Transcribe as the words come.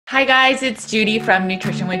Hi guys, it's Judy from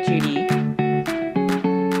Nutrition with Judy.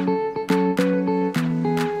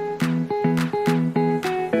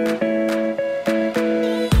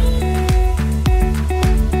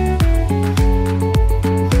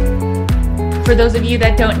 For those of you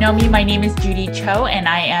that don't know me, my name is Judy Cho and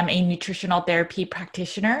I am a nutritional therapy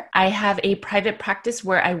practitioner. I have a private practice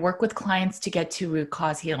where I work with clients to get to root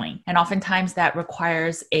cause healing. And oftentimes that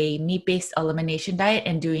requires a meat-based elimination diet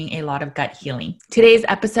and doing a lot of gut healing. Today's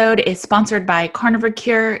episode is sponsored by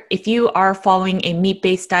Carnivore. If you are following a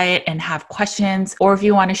meat-based diet and have questions, or if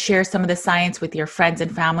you want to share some of the science with your friends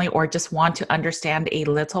and family, or just want to understand a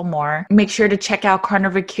little more, make sure to check out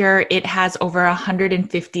Carnivore. It has over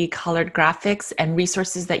 150 colored graphics and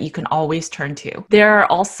resources that you can always turn to. There are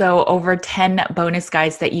also over 10 bonus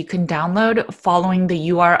guides that you can download following the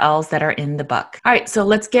URLs that are in the book. All right, so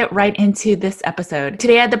let's get right into this episode.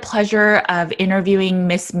 Today I had the pleasure of interviewing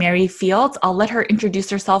Miss Mary Fields. I'll let her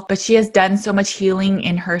introduce herself, but she has done so much healing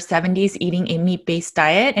in her 70s eating a meat-based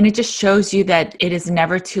diet, and it just shows you that it is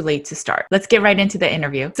never too late to start. Let's get right into the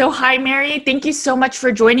interview. So hi Mary, thank you so much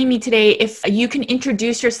for joining me today. If you can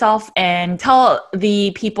introduce yourself and tell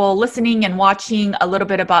the people listening and watching a little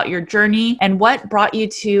bit about your journey and what brought you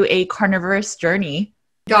to a carnivorous journey.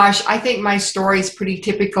 Gosh, I think my story is pretty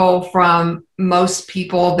typical from most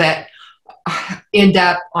people that end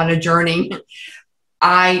up on a journey.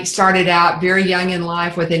 I started out very young in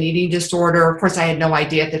life with an eating disorder. Of course, I had no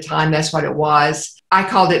idea at the time that's what it was. I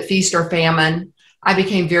called it feast or famine. I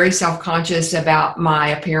became very self-conscious about my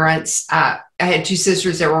appearance. I had two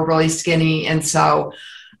sisters that were really skinny. And so,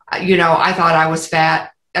 I thought I was fat.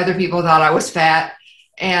 Other people thought I was fat,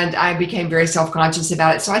 and I became very self-conscious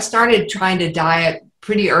about it. So I started trying to diet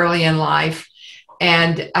pretty early in life.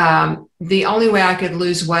 And the only way I could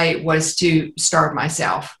lose weight was to starve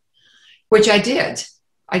myself, which I did.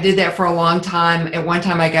 I did that for a long time. At one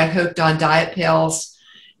time I got hooked on diet pills,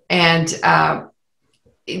 and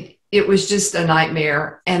it was just a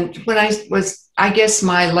nightmare. And when I was, I guess,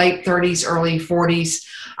 my late 30s, early 40s,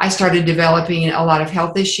 I started developing a lot of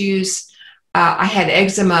health issues. I had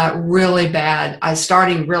eczema really bad,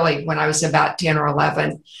 starting really when I was about 10 or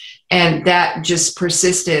 11. And that just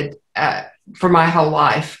persisted for my whole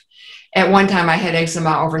life. At one time, I had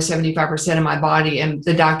eczema over 75% of my body, and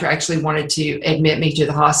the doctor actually wanted to admit me to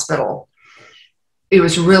the hospital. It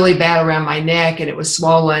was really bad around my neck, and it was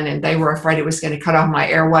swollen, and they were afraid it was going to cut off my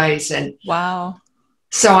airways. And wow.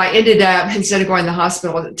 So I ended up, instead of going to the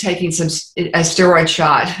hospital, taking a steroid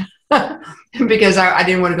shot. Because I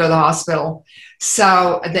didn't want to go to the hospital.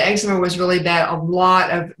 So the eczema was really bad, a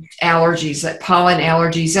lot of allergies, like pollen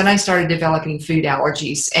allergies. And I started developing food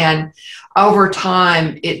allergies. And over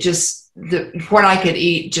time, what I could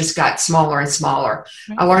eat just got smaller and smaller.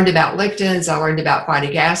 Right. I learned about lectins. I learned about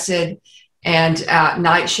phytic acid and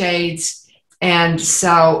nightshades. And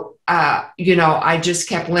so, I just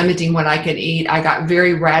kept limiting what I could eat. I got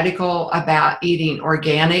very radical about eating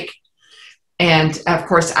organic. And of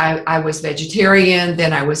course, I was vegetarian,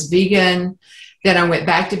 then I was vegan, then I went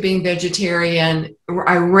back to being vegetarian.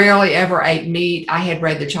 I rarely ever ate meat. I had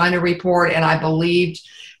read the China report, and I believed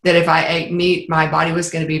that if I ate meat, my body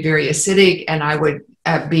was going to be very acidic and I would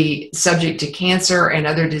be subject to cancer and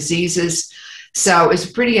other diseases. So it's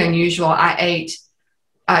pretty unusual. I ate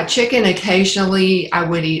chicken occasionally. I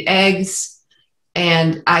would eat eggs,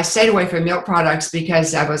 and I stayed away from milk products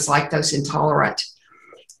because I was lactose intolerant.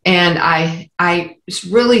 And I was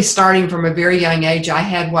really starting from a very young age. I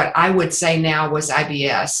had what I would say now was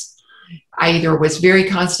IBS. I either was very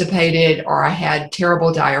constipated or I had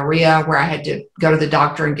terrible diarrhea where I had to go to the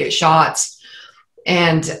doctor and get shots.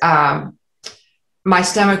 And my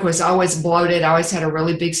stomach was always bloated. I always had a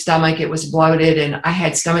really big stomach. It was bloated, and I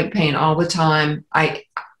had stomach pain all the time. I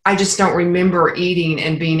just don't remember eating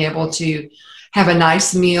and being able to have a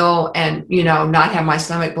nice meal and, not have my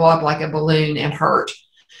stomach blow up like a balloon and hurt.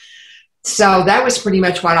 So that was pretty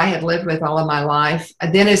much what I had lived with all of my life.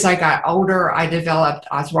 And then as I got older, I developed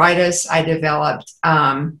arthritis. I developed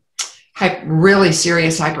really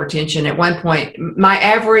serious hypertension. At one point, my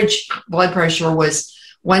average blood pressure was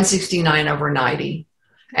 169/90,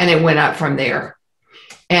 and it went up from there.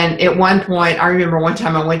 And at one point, I remember one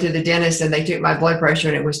time I went to the dentist and they took my blood pressure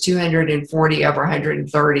and it was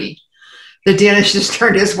 240/130. The dentist just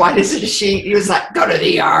turned as white as a sheet. He was like, go to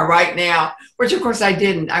the ER right now, which of course I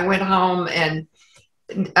didn't. I went home and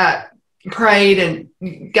prayed and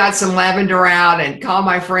got some lavender out and called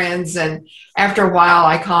my friends. And after a while,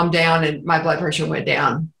 I calmed down and my blood pressure went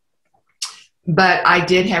down. But I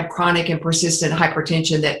did have chronic and persistent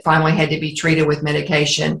hypertension that finally had to be treated with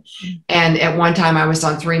medication. And at one time, I was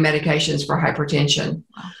on 3 medications for hypertension.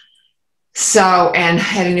 So, and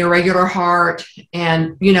had an irregular heart.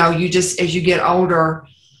 And, you know, you just, as you get older,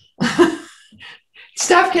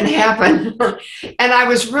 stuff can happen. And I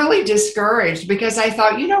was really discouraged because I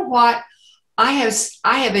thought, you know what? I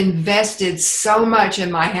have invested so much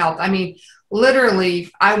in my health. I mean,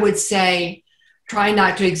 literally, I would say, try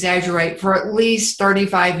not to exaggerate, for at least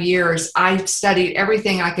 35 years, I studied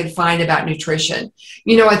everything I could find about nutrition.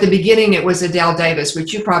 You know, at the beginning, it was Adele Davis,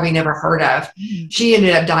 which you probably never heard of. She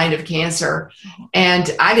ended up dying of cancer.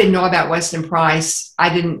 And I didn't know about Weston Price.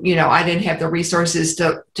 I didn't have the resources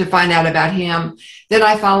to find out about him. Then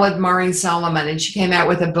I followed Maureen Solomon, and she came out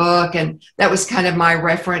with a book, and that was kind of my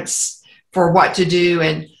reference for what to do.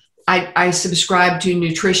 And I subscribed to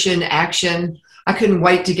Nutrition Action. I couldn't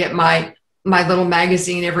wait to get my little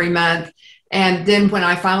magazine every month. And then when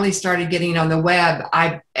I finally started getting on the web,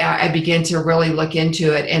 I began to really look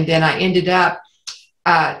into it. And then I ended up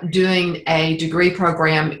doing a degree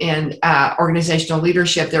program in organizational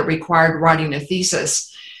leadership that required writing a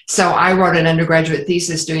thesis. So I wrote an undergraduate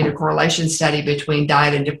thesis doing a correlation study between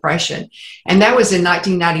diet and depression. And that was in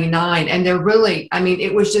 1999. And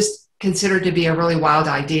it was just considered to be a really wild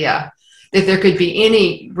idea that there could be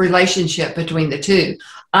any relationship between the two.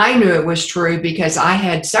 I knew it was true because I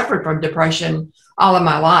had suffered from depression all of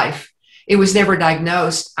my life. It was never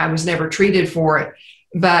diagnosed. I was never treated for it.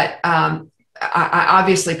 But I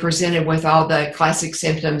obviously presented with all the classic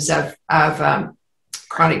symptoms of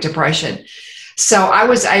chronic depression. So I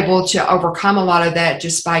was able to overcome a lot of that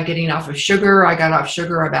just by getting off of sugar. I got off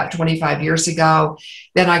sugar about 25 years ago.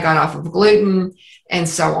 Then I got off of gluten and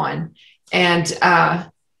so on. And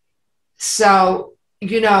so,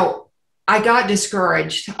 you know, I got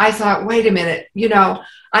discouraged. I thought, wait a minute, you know,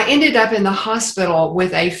 I ended up in the hospital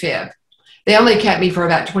with AFib. They only kept me for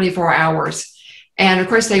about 24 hours. And of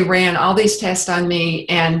course, they ran all these tests on me.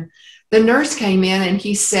 And the nurse came in and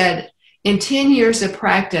he said, in 10 years of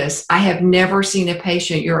practice, I have never seen a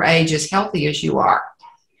patient your age as healthy as you are.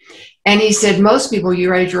 And he said, most people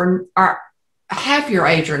your age are half your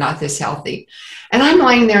age are not this healthy. And I'm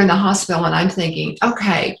lying there in the hospital and I'm thinking,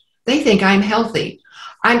 okay, they think I'm healthy.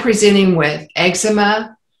 I'm presenting with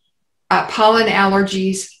eczema, pollen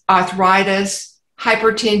allergies, arthritis,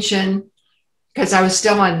 hypertension, because I was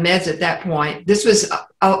still on meds at that point. This was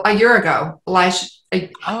a year ago.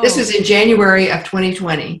 This was in January of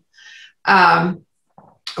 2020.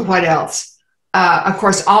 What else? Of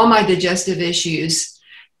course, all my digestive issues.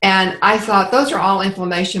 And I thought those are all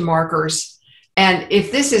inflammation markers. And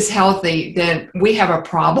if this is healthy, then we have a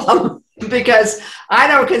problem because I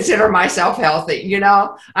don't consider myself healthy. You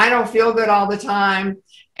know, I don't feel good all the time.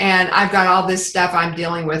 And I've got all this stuff I'm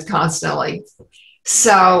dealing with constantly.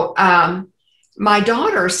 So my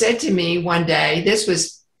daughter said to me one day, this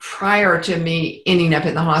was prior to me ending up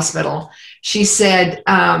in the hospital. She said,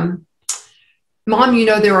 Mom, you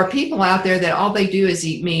know, there are people out there that all they do is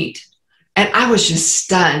eat meat. And I was just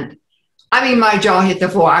stunned. I mean, my jaw hit the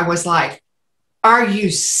floor. I was like, are you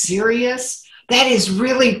serious? That is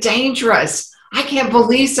really dangerous. I can't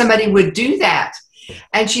believe somebody would do that.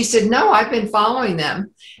 And she said, no, I've been following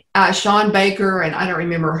them. Sean Baker, and I don't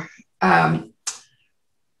remember,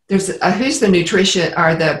 who's the nutrition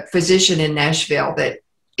or the physician in Nashville that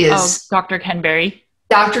is Dr. Ken Berry.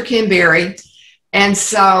 Dr. Ken Berry. And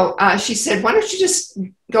so she said, why don't you just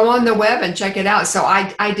go on the web and check it out? So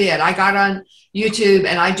I did. I got on YouTube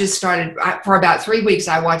and I just started for about 3 weeks.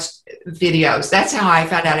 I watched videos. That's how I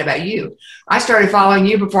found out about you. I started following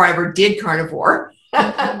you before I ever did Carnivore.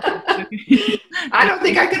 I don't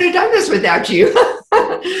think I could have done this without you.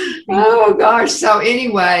 Oh gosh. So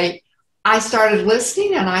anyway, I started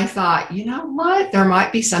listening and I thought, you know what, there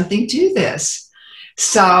might be something to this.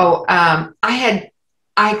 So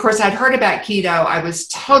of course, I'd heard about keto. I was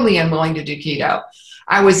totally unwilling to do keto.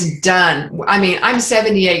 I was done. I mean, I'm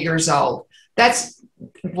 78 years old.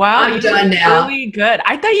 Wow. I'm done now. Really good.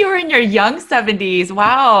 I thought you were in your young 70s.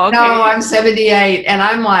 Wow. Okay. No, I'm 78. And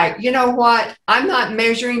I'm like, you know what? I'm not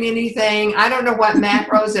measuring anything. I don't know what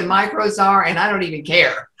macros and micros are, and I don't even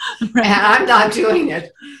care. Right. And I'm not doing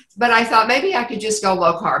it. But I thought maybe I could just go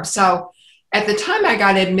low carb. So at the time I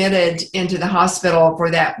got admitted into the hospital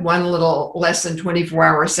for that one little less than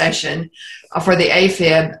 24-hour session for the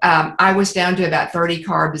AFib, I was down to about 30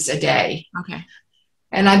 carbs a day. Okay.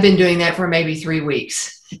 And I've been doing that for maybe 3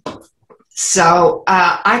 weeks. So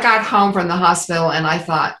I got home from the hospital and I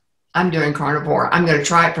thought, I'm doing carnivore. I'm going to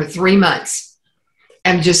try it for 3 months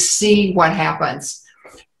and just see what happens.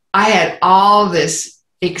 I had all this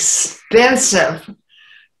expensive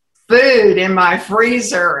food in my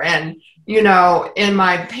freezer and, you know, in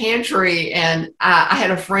my pantry. And I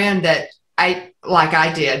had a friend that like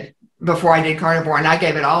I did, before I did carnivore, and I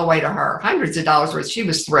gave it all away to her, hundreds of dollars worth. She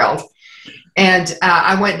was thrilled. And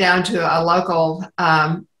I went down to a local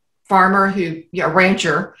farmer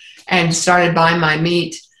rancher, and started buying my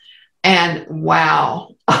meat. And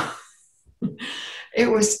wow, it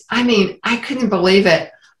was, I couldn't believe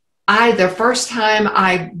it. The first time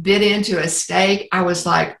I bit into a steak, I was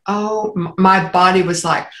like, oh, my body was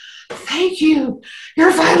like, thank you.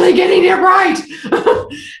 You're finally getting it right.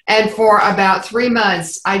 And for about 3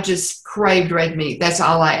 months, I just craved red meat. That's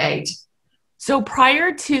all I ate. So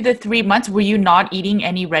prior to the 3 months, were you not eating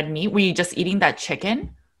any red meat? Were you just eating that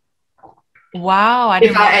chicken? Wow.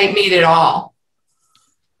 If I ate meat at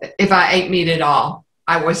all,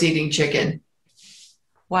 I was eating chicken.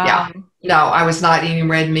 Wow. Yeah. No, I was not eating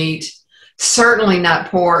red meat. Certainly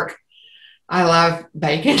not pork. I love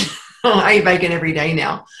bacon. I eat bacon every day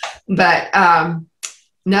now. But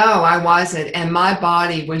no, I wasn't. And my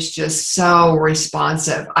body was just so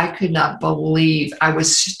responsive. I could not believe I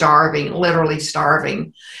was starving, literally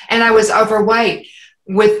starving. And I was overweight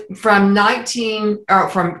from 29,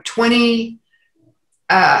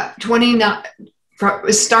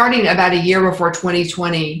 starting about a year before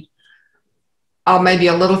 2020, maybe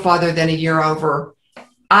a little farther than a year over,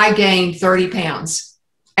 I gained 30 pounds,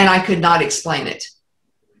 and I could not explain it.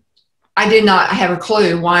 I did not have a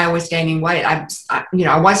clue why I was gaining weight. I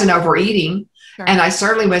wasn't overeating, sure. And I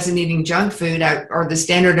certainly wasn't eating junk food or the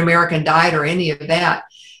standard American diet or any of that.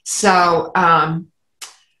 So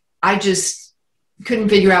I just couldn't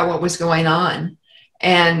figure out what was going on.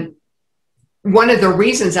 And one of the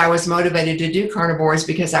reasons I was motivated to do carnivore is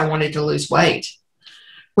because I wanted to lose weight,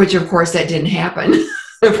 which of course that didn't happen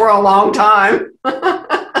for a long time.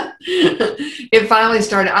 It finally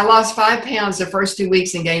started. I lost 5 pounds the first 2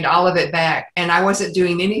 weeks and gained all of it back. And I wasn't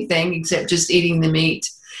doing anything except just eating the meat.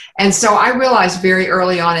 And so I realized very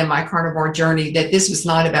early on in my carnivore journey that this was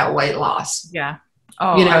not about weight loss. Yeah.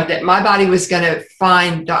 Oh, that my body was going to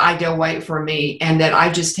find the ideal weight for me, and that I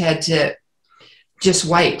just had to just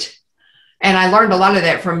wait. And I learned a lot of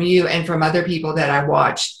that from you and from other people that I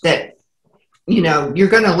watched, that you're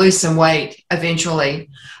going to lose some weight eventually.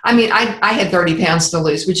 I had 30 pounds to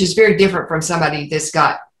lose, which is very different from somebody that's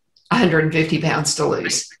got 150 pounds to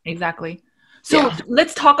lose. Exactly. So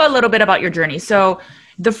Let's talk a little bit about your journey. So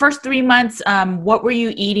the first 3 months, what were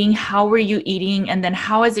you eating? How were you eating? And then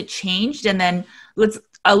how has it changed? And then let's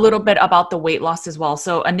a little bit about the weight loss as well.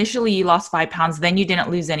 So initially you lost 5 pounds, then you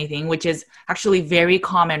didn't lose anything, which is actually very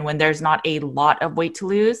common when there's not a lot of weight to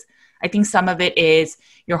lose. I think some of it is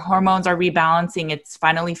your hormones are rebalancing. It's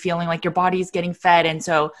finally feeling like your body is getting fed. And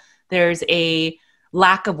so there's a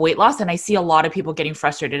lack of weight loss. And I see a lot of people getting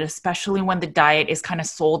frustrated, especially when the diet is kind of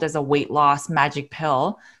sold as a weight loss magic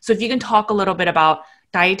pill. So if you can talk a little bit about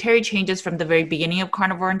dietary changes from the very beginning of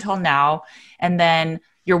carnivore until now, and then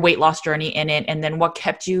your weight loss journey in it, and then what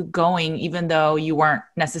kept you going, even though you weren't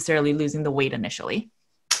necessarily losing the weight initially.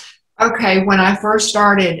 Okay. When I first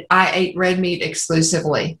started, I ate red meat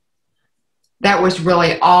exclusively. That was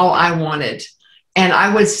really all I wanted. And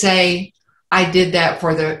I would say I did that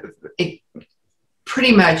pretty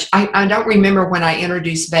much. I don't remember when I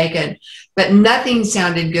introduced bacon, but nothing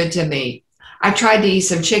sounded good to me. I tried to eat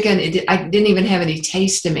some chicken. I didn't even have any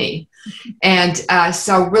taste to me. And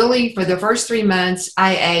so really for the first 3 months,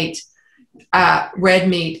 I ate red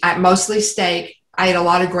meat, mostly steak. I ate a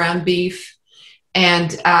lot of ground beef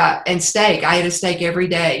and steak. I ate a steak every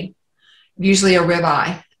day, usually a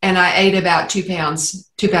ribeye. And I ate about 2 pounds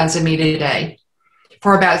of meat a day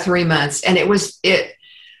for about 3 months. And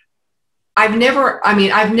I've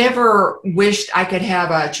never wished I could have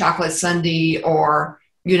a chocolate sundae or,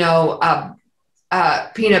 a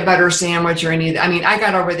peanut butter sandwich or any of that. I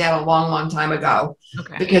got over that a long, long time ago,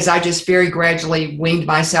 because I just very gradually weaned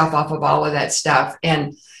myself off of all of that stuff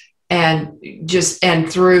and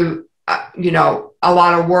through, a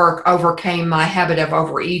lot of work overcame my habit of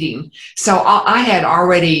overeating. So I had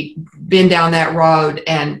already been down that road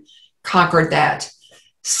and conquered that.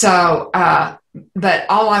 So, but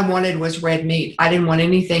all I wanted was red meat. I didn't want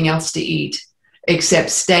anything else to eat except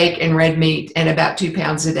steak and red meat and about 2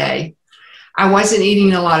 pounds a day. I wasn't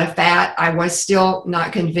eating a lot of fat. I was still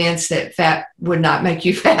not convinced that fat would not make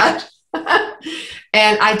you fat.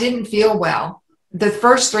 And I didn't feel well. The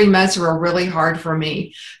first 3 months were really hard for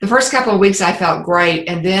me. The first couple of weeks I felt great.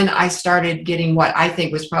 And then I started getting what I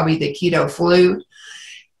think was probably the keto flu.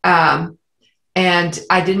 And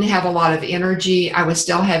I didn't have a lot of energy. I was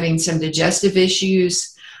still having some digestive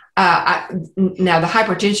issues. Now the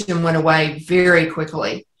hypertension went away very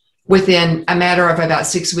quickly. Within a matter of about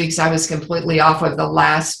 6 weeks, I was completely off of the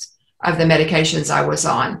last of the medications I was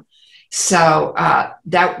on. So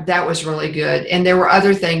that was really good. And there were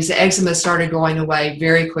other things. The eczema started going away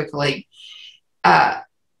very quickly.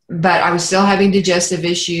 But I was still having digestive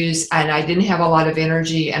issues, and I didn't have a lot of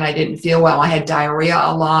energy, and I didn't feel well. I had diarrhea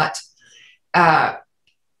a lot.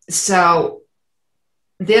 So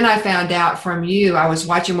then I found out from you, I was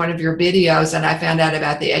watching one of your videos, and I found out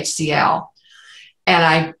about the HCl.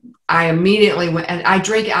 And I immediately went, and I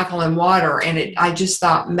drink alkaline water, and I just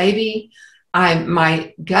thought maybe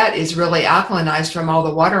my gut is really alkalinized from all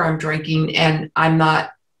the water I'm drinking, and I'm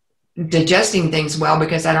not digesting things well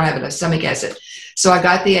because I don't have enough stomach acid. So I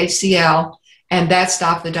got the HCl, and that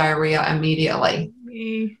stopped the diarrhea immediately.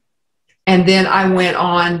 Mm. And then I went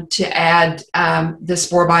on to add the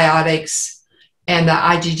spore biotics and the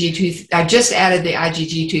IgG2. I just added the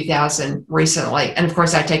IgG 2000 recently. And of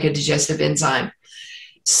course I take a digestive enzyme.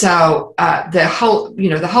 So the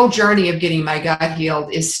whole journey of getting my gut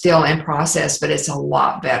healed is still in process, but it's a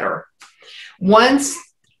lot better. Once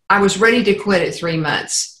I was ready to quit at 3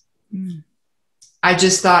 months, I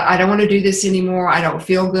just thought, I don't want to do this anymore. I don't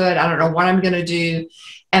feel good. I don't know what I'm going to do.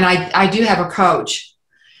 And I do have a coach.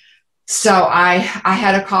 So I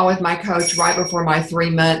had a call with my coach right before my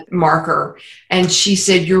 3-month marker. And she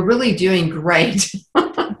said, you're really doing great.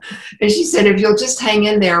 And she said, if you'll just hang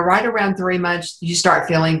in there right around 3 months, you start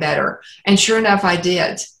feeling better. And sure enough, I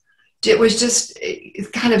did. It was just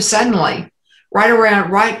kind of suddenly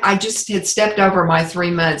I just had stepped over my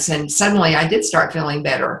 3 months, and suddenly I did start feeling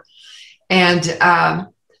better. And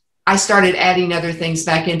I started adding other things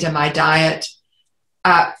back into my diet.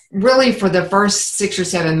 Really, for the first 6 or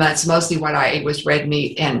 7 months, mostly what I ate was red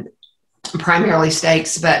meat and primarily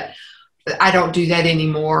steaks, but I don't do that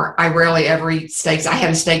anymore. I rarely ever eat steaks. I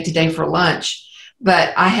had a steak today for lunch,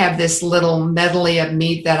 but I have this little medley of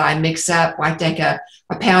meat that I mix up. I take a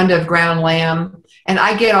pound of ground lamb, and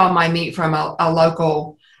I get all my meat from a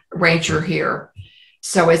local rancher here.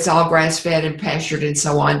 So it's all grass-fed and pastured and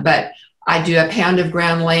so on. But I do a pound of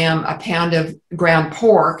ground lamb, a pound of ground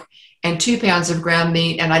pork, and 2 pounds of ground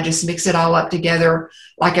meat, and I just mix it all up together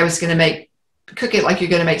like I was going to cook it like you're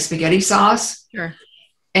going to make spaghetti sauce. Sure.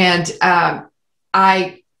 And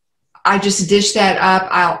I just dish that up.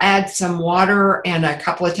 I'll add some water and a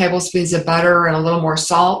couple of tablespoons of butter and a little more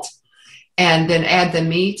salt, and then add the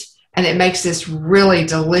meat. And it makes this really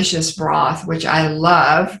delicious broth, which I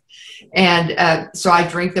love. And so I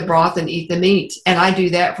drink the broth and eat the meat. And I do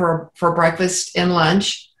that for breakfast and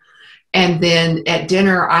lunch. And then at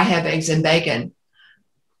dinner, I have eggs and bacon.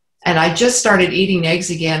 And I just started eating eggs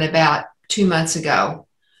again about 2 months ago.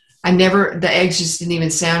 The eggs just didn't even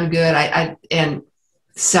sound good. And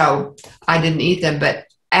so I didn't eat them. But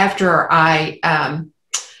after I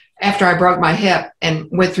broke my hip and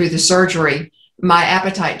went through the surgery, my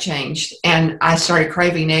appetite changed, and I started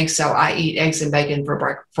craving eggs. So I eat eggs and bacon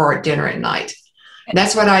for dinner at night. And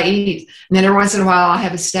that's what I eat. And then every once in a while, I'll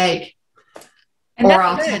have a steak. And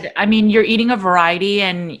that's good. I mean, you're eating a variety.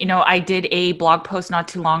 And, I did a blog post not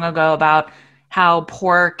too long ago about how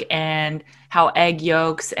pork and how egg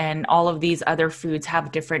yolks and all of these other foods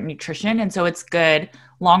have different nutrition. And so it's good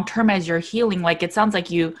long-term as you're healing. Like, it sounds like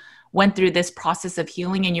you went through this process of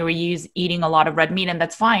healing and you were eating a lot of red meat, and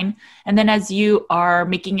that's fine. And then as you are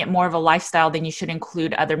making it more of a lifestyle, then you should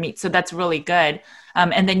include other meats. So that's really good.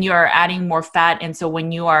 And then you are adding more fat. And so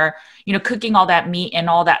when you are, cooking all that meat and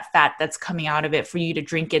all that fat that's coming out of it for you to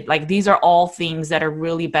drink it, like, these are all things that are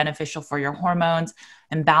really beneficial for your hormones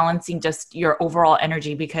and balancing just your overall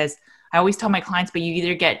energy. Because I always tell my clients, but you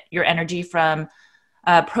either get your energy from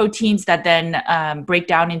proteins that then break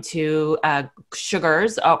down into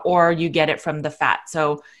sugars, or you get it from the fat.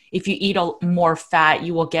 So if you eat more fat,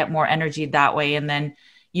 you will get more energy that way. And then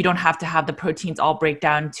you don't have to have the proteins all break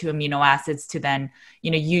down to amino acids to then,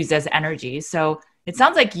 use as energy. So it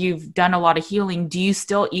sounds like you've done a lot of healing. Do you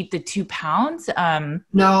still eat the 2 pounds?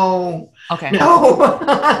 No. Okay.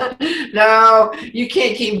 No. No, you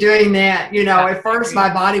can't keep doing that. At first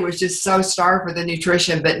my body was just so starved for the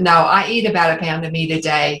nutrition, but no, I eat about a pound of meat a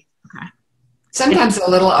day. Okay. Sometimes a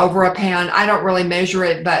little over a pound. I don't really measure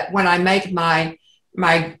it, but when I make my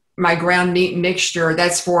ground meat mixture,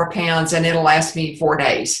 that's 4 pounds, and it'll last me 4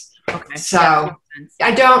 days. Okay. So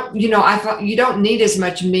I don't, I thought you don't need as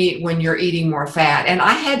much meat when you're eating more fat. And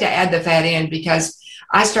I had to add the fat in because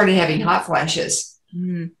I started having hot flashes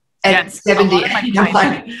at 70. I'm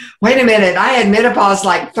like, wait a minute, I had menopause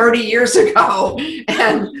like 30 years ago.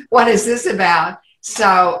 And what is this about?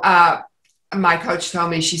 So my coach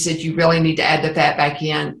told me, she said, you really need to add the fat back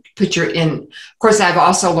in, of course, I've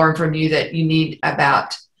also learned from you that you need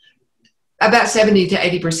about 70 to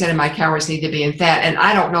 80% of my calories need to be in fat. And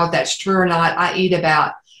I don't know if that's true or not. I eat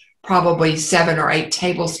about probably 7 or 8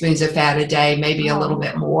 tablespoons of fat a day, maybe a little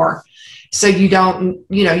bit more. So you don't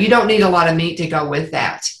need a lot of meat to go with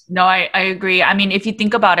that. No, I agree. I mean, if you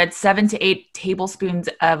think about it, 7 to 8 tablespoons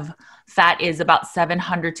of fat is about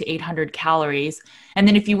 700 to 800 calories. And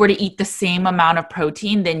then if you were to eat the same amount of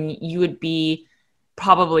protein, then you would be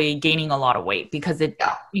probably gaining a lot of weight because it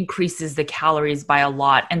increases the calories by a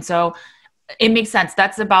lot. And so it makes sense.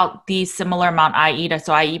 That's about the similar amount I eat.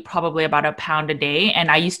 So I eat probably about a pound a day,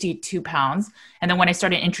 and I used to eat 2 pounds. And then when I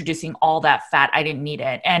started introducing all that fat, I didn't need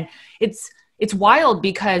it. And it's wild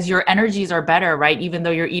because your energies are better, right? Even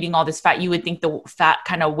though you're eating all this fat, you would think the fat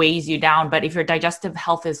kind of weighs you down. But if your digestive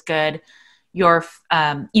health is good, your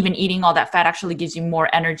even eating all that fat actually gives you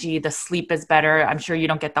more energy. The sleep is better. I'm sure you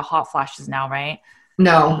don't get the hot flashes now, right?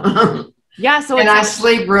 No. Yeah. So and I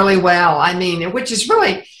sleep really well. I mean, which is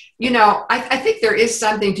really, I think there is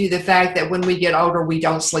something to the fact that when we get older, we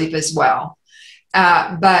don't sleep as well.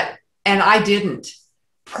 And I didn't.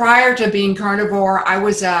 Prior to being carnivore, I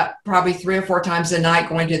was up probably 3 or 4 times a night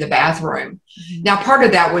going to the bathroom. Mm-hmm. Now, part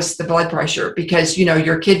of that was the blood pressure because,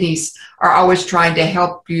 your kidneys are always trying to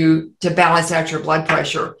help you to balance out your blood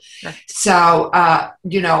pressure. Sure. So,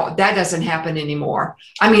 that doesn't happen anymore.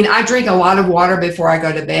 I mean, I drink a lot of water before I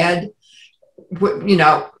go to bed.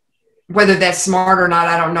 Whether that's smart or not,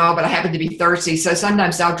 I don't know, but I happen to be thirsty. So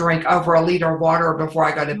sometimes I'll drink over a liter of water before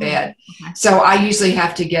I go to bed. Okay. So I usually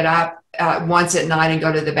have to get up once at night and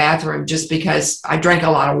go to the bathroom just because I drink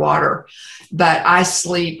a lot of water. But I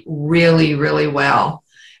sleep really, really well.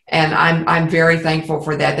 And I'm very thankful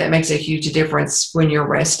for that. That makes a huge difference when you're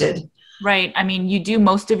rested. Right. I mean, you do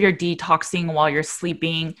most of your detoxing while you're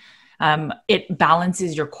sleeping. It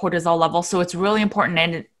balances your cortisol level. So it's really important.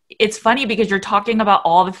 And it's funny because you're talking about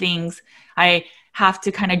all the things I have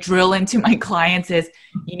to kind of drill into my clients is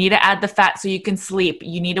you need to add the fat so you can sleep.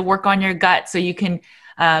 You need to work on your gut so you can,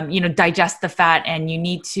 digest the fat, and you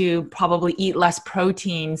need to probably eat less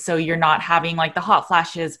protein so you're not having like the hot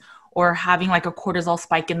flashes or having like a cortisol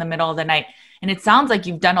spike in the middle of the night. And it sounds like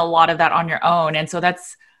you've done a lot of that on your own. And so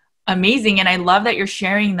that's amazing. And I love that you're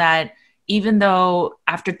sharing that even though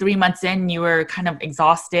after 3 months in, you were kind of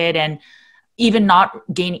exhausted and even not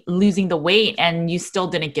losing the weight, and you still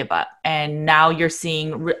didn't give up. And now you're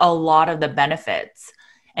seeing a lot of the benefits,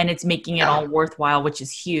 and it's making it all worthwhile, which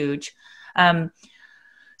is huge.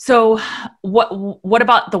 So what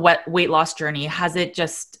about the weight loss journey? Has it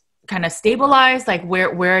just kind of stabilized? Like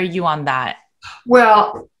where are you on that?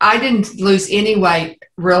 Well, I didn't lose any weight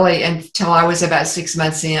really until I was about 6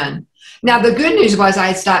 months in. Now, the good news was I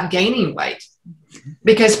had stopped gaining weight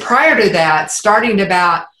because prior to that, starting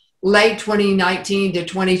about late 2019 to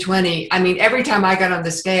 2020, I mean, every time I got on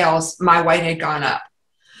the scales, my weight had gone up.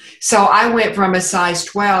 So I went from a size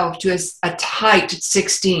 12 to a tight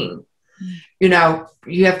 16.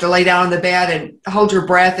 You have to lay down on the bed and hold your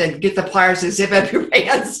breath and get the pliers to zip up your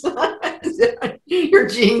pants, your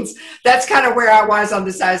jeans. That's kind of where I was on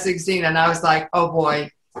the size 16. And I was like, oh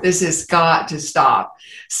boy, this has got to stop.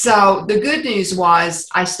 So the good news was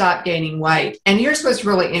I stopped gaining weight. And here's what's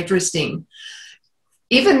really interesting.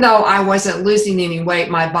 Even though I wasn't losing any weight,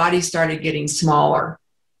 my body started getting smaller.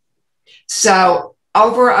 So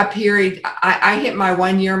over a period, I hit my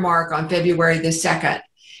 1 year mark on February the 2nd,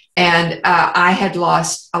 and I had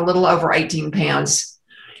lost a little over 18 pounds.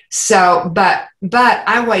 So, but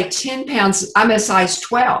I weighed 10 pounds. I'm a size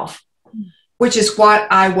 12, which is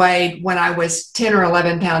what I weighed when I was 10 or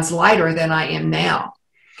 11 pounds lighter than I am now.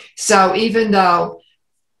 So even though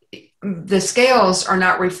the scales are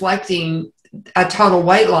not reflecting a total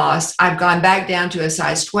weight loss, I've gone back down to a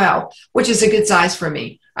size 12, which is a good size for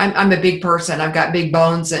me. I'm a big person. I've got big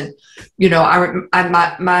bones, and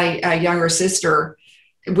my younger sister,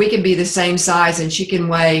 we can be the same size, and she can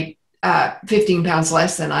weigh 15 pounds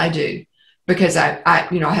less than I do because I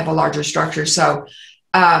have a larger structure. So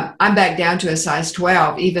I'm back down to a size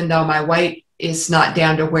 12, even though my weight is not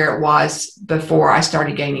down to where it was before I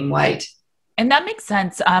started gaining weight. And that makes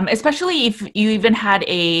sense, especially if you even had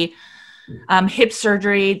a hip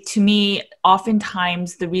surgery. To me,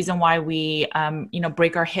 oftentimes the reason why we,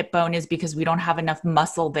 break our hip bone is because we don't have enough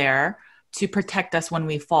muscle there to protect us when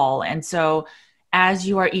we fall. And so as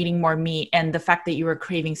you are eating more meat, and the fact that you were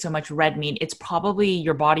craving so much red meat, it's probably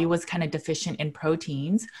your body was kind of deficient in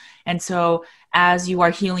proteins. And so as you are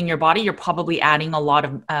healing your body, you're probably adding a lot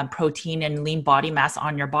of protein and lean body mass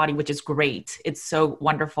on your body, which is great. It's so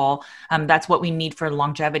wonderful. That's what we need for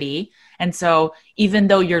longevity. And so even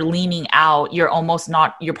though you're leaning out,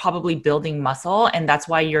 you're probably building muscle. And that's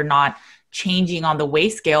why you're not changing on the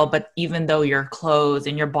weight scale, but even though your clothes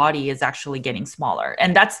and your body is actually getting smaller.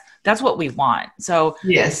 And that's what we want. So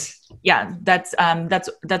yes. yeah, that's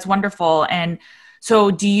wonderful. And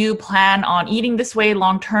so do you plan on eating this way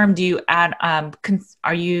long term? Do you add,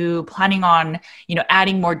 are you planning on,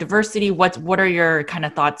 adding more diversity? What are your kind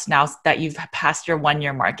of thoughts now that you've passed your 1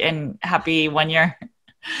 year mark, and happy 1 year?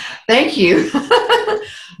 Thank you.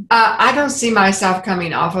 I don't see myself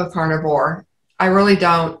coming off of carnivore. I really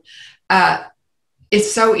don't.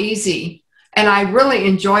 It's so easy, and I really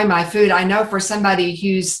enjoy my food. I know for somebody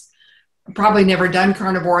who's probably never done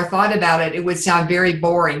carnivore or thought about it, it would sound very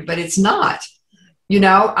boring, but it's not.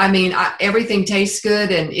 Everything tastes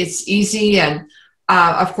good and it's easy. And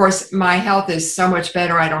of course, my health is so much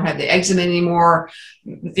better. I don't have the eczema anymore.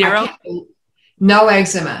 Zero? No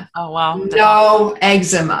eczema. Oh, wow. No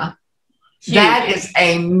eczema. Huge. That is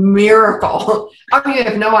a miracle. Oh, you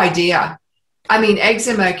have no idea.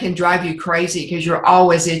 Eczema can drive you crazy because you're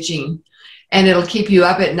always itching and it'll keep you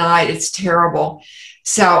up at night. It's terrible.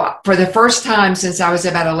 So for the first time since I was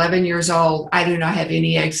about 11 years old, I do not have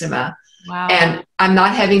any eczema. Wow. And I'm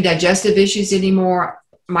not having digestive issues anymore.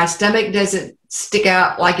 My stomach doesn't stick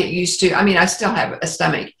out like it used to. I still have a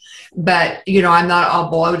stomach, but I'm not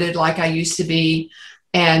all bloated like I used to be.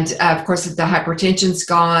 And of course, the hypertension's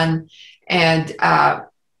gone. And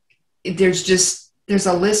there's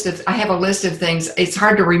a list of, I have a list of things. It's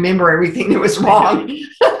hard to remember everything that was wrong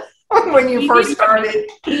when you first started.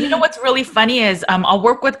 What's really funny is I'll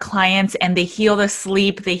work with clients and they heal the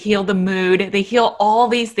sleep, they heal the mood, they heal all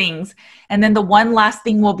these things. And then the one last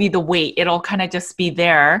thing will be the weight. It'll kind of just be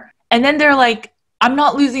there. And then they're like, I'm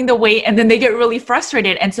not losing the weight. And then they get really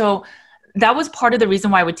frustrated. And so that was part of the reason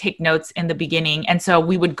why I would take notes in the beginning. And so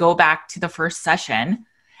we would go back to the first session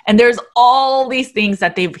and there's all these things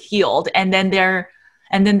that they've healed. And then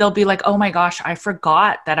they'll be like, oh my gosh, I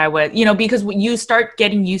forgot that I would, because you start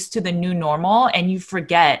getting used to the new normal and you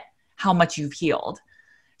forget how much you've healed.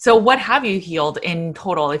 So what have you healed in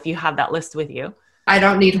total if you have that list with you? I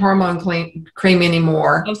don't need hormone cream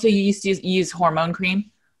anymore. Oh, so you used to use hormone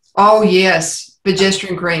cream? Oh, yes.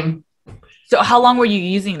 Progesterone cream. So how long were you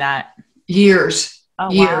using that? Years.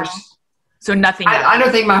 Oh, years. Wow. So nothing. I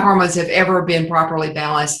don't think my hormones have ever been properly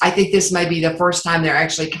balanced. I think this may be the first time they're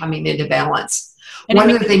actually coming into balance. And one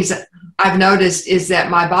of the things that I've noticed is that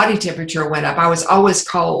my body temperature went up. I was always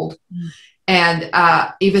cold. And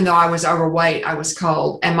even though I was overweight, I was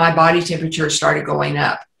cold. And my body temperature started going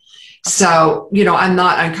up. So, I'm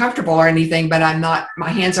not uncomfortable or anything, but my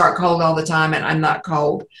hands aren't cold all the time and I'm not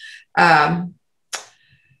cold.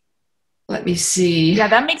 Let me see. Yeah,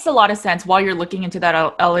 that makes a lot of sense. While you're looking into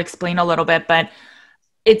that, I'll explain a little bit, but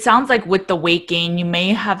it sounds like with the weight gain, you may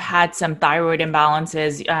have had some thyroid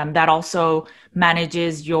imbalances that also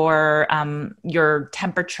manages your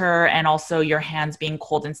temperature and also your hands being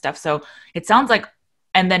cold and stuff. So it sounds like,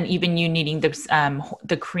 and then even you needing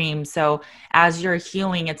the cream. So as you're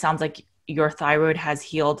healing, it sounds like your thyroid has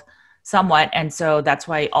healed somewhat. And so that's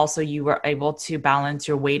why also you were able to balance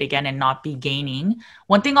your weight again and not be gaining.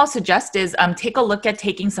 One thing I'll suggest is take a look at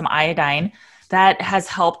taking some iodine. That has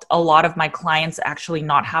helped a lot of my clients actually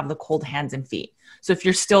not have the cold hands and feet. So if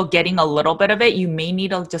you're still getting a little bit of it, you may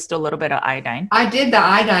need just a little bit of iodine. I did the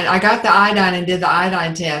iodine. I got the iodine and did the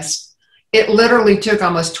iodine test. It literally took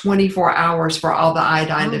almost 24 hours for all the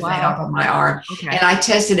iodine to fade off of my arm. Okay. And I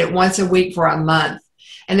tested it once a week for a month.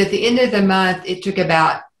 And at the end of the month, it took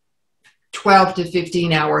about 12 to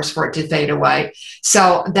 15 hours for it to fade away.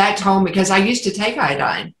 So that told me, because I used to take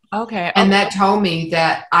iodine. Okay. And that told me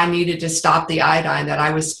that I needed to stop the iodine,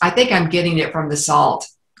 I think I'm getting it from the salt.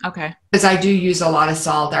 Okay. Because I do use a lot of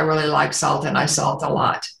salt. I really like salt and I salt a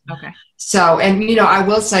lot. Okay. So, and I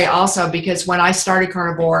will say also, because when I started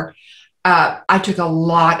carnivore, I took a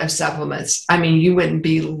lot of supplements. You wouldn't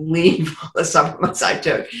believe all the supplements I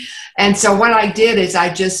took. And so what I did is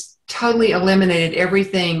I just totally eliminated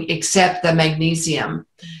everything except the magnesium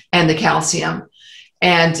and the calcium.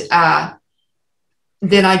 And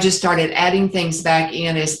then I just started adding things back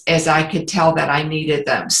in as I could tell that I needed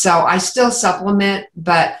them. So I still supplement,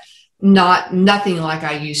 but nothing like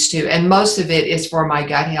I used to. And most of it is for my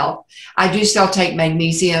gut health. I do still take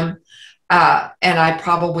magnesium, and I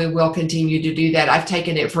probably will continue to do that. I've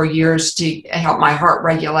taken it for years to help my heart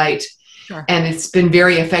regulate. Sure. And it's been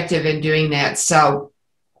very effective in doing that. So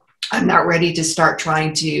I'm not ready to start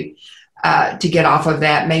trying to get off of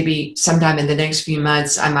that. Maybe sometime in the next few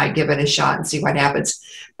months, I might give it a shot and see what happens.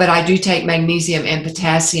 But I do take magnesium and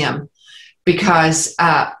potassium because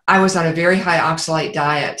I was on a very high oxalate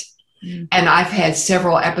diet. Mm. And I've had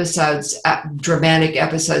several episodes, dramatic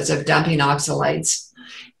episodes of dumping oxalates.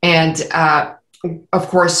 And of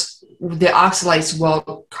course, the oxalates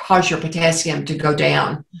will cause your potassium to go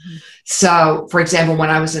down. Mm-hmm. So, for example, when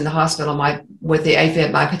I was in the hospital, with the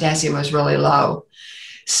AFib, my potassium was really low.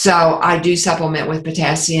 So I do supplement with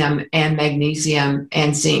potassium and magnesium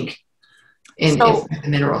and zinc in the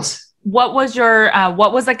minerals. What was your,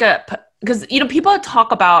 because, people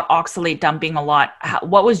talk about oxalate dumping a lot.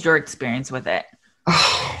 What was your experience with it?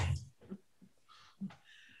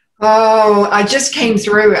 Oh, I just came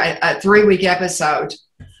through a 3-week episode,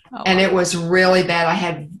 and it was really bad.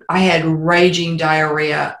 I had raging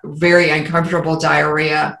diarrhea, very uncomfortable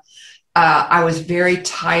diarrhea. I was very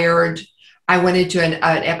tired. I went into an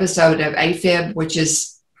episode of AFib, which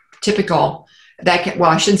is typical.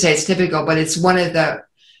 I shouldn't say it's typical, but it's one of the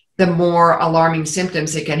more alarming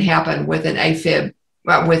symptoms that can happen with an AFib,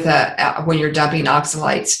 when you're dumping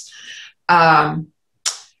oxalates. I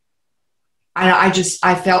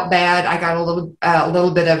felt bad. I got a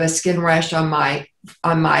little bit of a skin rash on my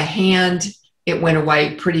hand. It went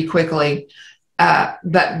away pretty quickly.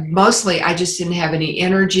 But mostly I just didn't have any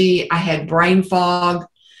energy. I had brain fog.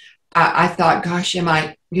 I thought, gosh, am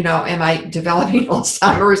I developing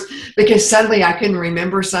Alzheimer's? Because suddenly I couldn't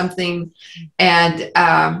remember something. And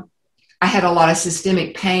I had a lot of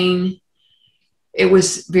systemic pain. It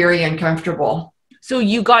was very uncomfortable. So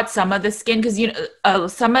you got some of the skin,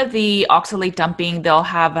 because some of the oxalate dumping, they'll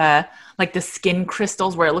have like the skin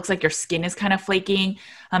crystals where it looks like your skin is kind of flaking.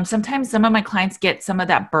 Sometimes some of my clients get some of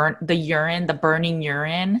that the burning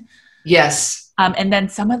urine. Yes. And then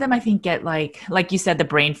some of them I think get like you said, the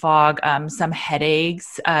brain fog, some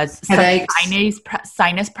headaches,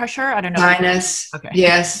 sinus pressure. I don't know. Sinus. Okay.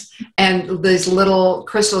 Yes. And these little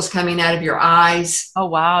crystals coming out of your eyes. Oh,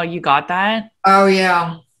 wow. You got that? Oh,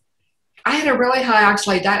 yeah. I had a really high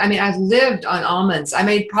oxalate diet. I mean, I lived on almonds. I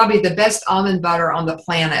made probably the best almond butter on the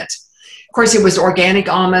planet. Of course, it was organic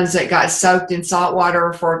almonds that got soaked in salt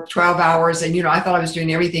water for 12 hours. And, I thought I was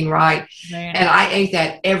doing everything right. Man. And I ate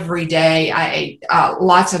that every day. I ate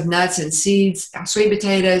lots of nuts and seeds, sweet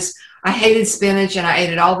potatoes. I hated spinach, and I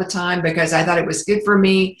ate it all the time because I thought it was good for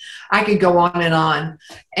me. I could go on and on.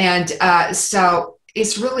 And so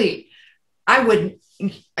it's really, I would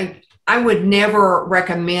never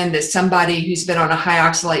recommend that somebody who's been on a high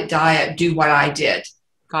oxalate diet do what I did.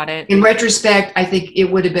 Got it. In retrospect, I think it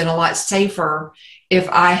would have been a lot safer if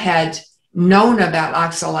I had known about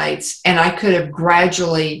oxalates and I could have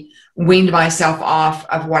gradually weaned myself off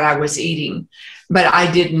of what I was eating. But I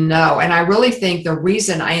didn't know. And I really think the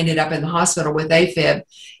reason I ended up in the hospital with AFib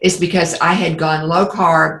is because I had gone low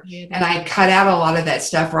carb and I had cut out a lot of that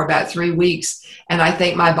stuff for about 3 weeks. And I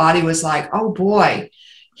think my body was like, oh boy,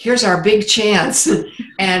 here's our big chance.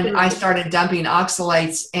 And I started dumping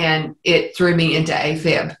oxalates and it threw me into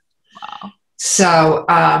AFib. Wow. So,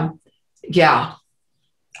 yeah.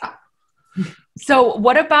 So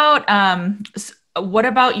what about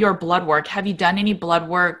your blood work? Have you done any blood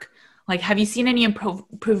work? Like, have you seen any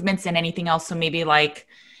improvements in anything else? So maybe like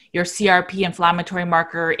your CRP inflammatory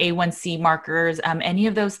marker, A1C markers, any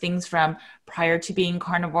of those things from prior to being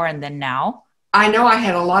carnivore and then now? I know I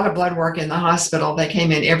had a lot of blood work in the hospital. They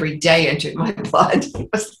came in every day and took my blood. I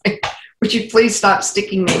was like, would you please stop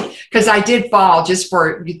sticking me? Because I did fall, just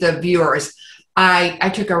for the viewers. I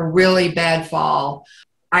took a really bad fall.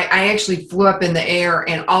 I actually flew up in the air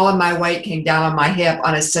and all of my weight came down on my hip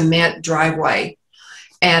on a cement driveway.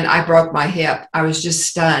 And I broke my hip. I was just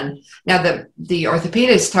stunned. Now, the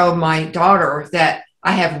orthopedist told my daughter that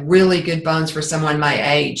I have really good bones for someone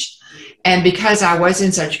my age. And because I was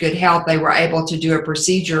in such good health, they were able to do a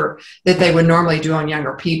procedure that they would normally do on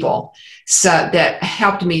younger people. So that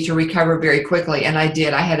helped me to recover very quickly. And I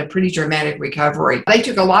did. I had a pretty dramatic recovery. They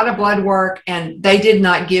took a lot of blood work and they did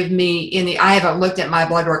not give me any. I haven't looked at my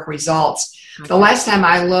blood work results. Okay. The last time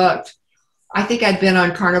I looked, I think I'd been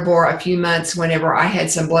on Carnivore a few months whenever I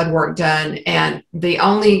had some blood work done. And the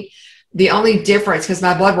only difference, because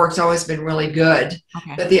my blood work's always been really good,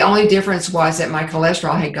 okay, but the only difference was that my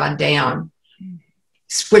cholesterol had gone down,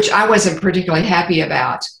 which I wasn't particularly happy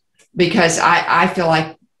about, because I feel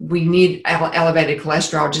like we need elevated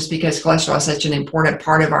cholesterol just because cholesterol is such an important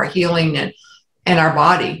part of our healing and our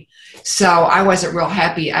body. So I wasn't real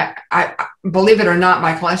happy. I believe it or not,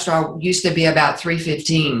 my cholesterol used to be about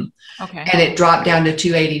 315, okay, and it dropped down to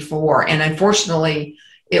 284. And unfortunately,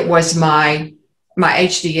 it was my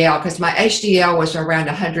HDL, because my HDL was around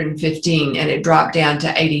 115 and it dropped down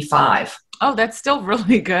to 85. Oh, that's still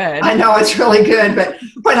really good. I know it's really good. But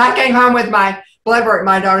when I came home with my blood work,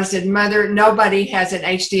 my daughter said, "Mother, nobody has an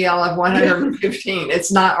HDL of 115.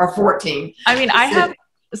 It's not, or 14. I mean, I have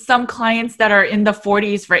some clients that are in the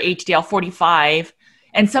 40s for HDL, 45.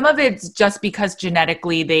 And some of it's just because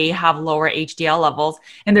genetically they have lower HDL levels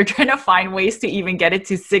and they're trying to find ways to even get it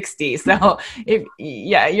to 60. So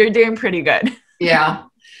yeah, you're doing pretty good. Yeah.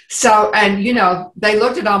 So, and they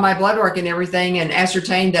looked at all my blood work and everything and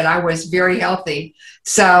ascertained that I was very healthy.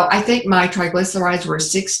 So I think my triglycerides were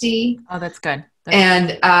 60. Oh, that's good.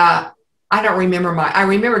 I don't remember I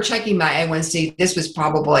remember checking my A1C. This was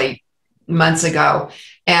probably months ago.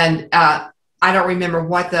 And, I don't remember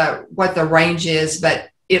what the range is, but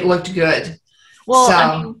it looked good. Well, so,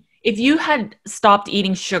 I mean, if you had stopped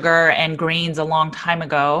eating sugar and grains a long time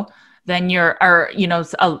ago, then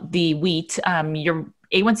the wheat, your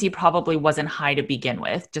A1C probably wasn't high to begin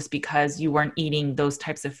with, just because you weren't eating those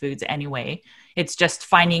types of foods anyway. It's just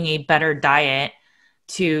finding a better diet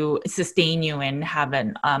to sustain you and have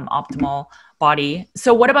an optimal body.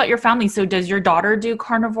 So what about your family? So does your daughter do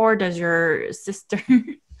carnivore? Does your sister?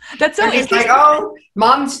 That's so interesting. Like, oh,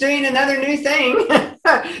 mom's doing another new thing.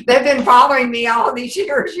 They've been following me all these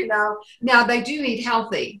years, Now they do eat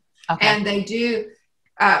healthy. Okay. And they do.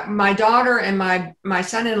 My daughter and my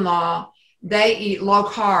son-in-law, they eat low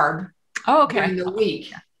carb during the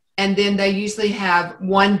week. And then they usually have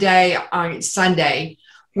one day on Sunday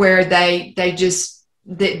where they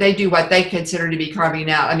do what they consider to be carving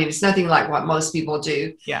out. I mean, it's nothing like what most people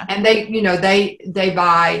do. Yeah. And they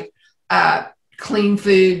buy clean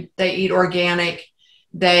food. They eat organic.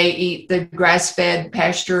 They eat the grass-fed,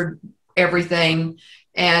 pastured everything.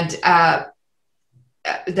 And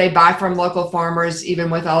they buy from local farmers, even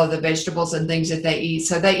with all of the vegetables and things that they eat.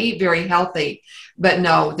 So they eat very healthy, but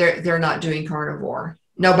no, they're not doing carnivore.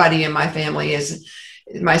 Nobody in my family is.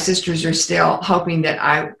 My sisters are still hoping that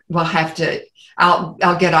I will have to,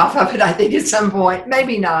 I'll get off of it, I think, at some point.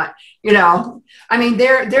 Maybe not, I mean,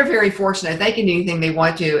 they're very fortunate. They can do anything they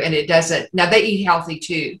want to, and it doesn't. Now, they eat healthy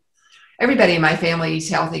too. Everybody in my family eats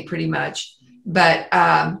healthy pretty much, but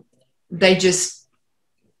they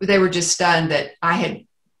were just stunned that I had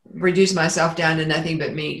reduced myself down to nothing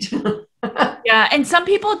but meat. Yeah. And some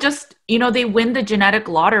people just, they win the genetic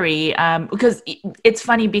lottery, because it's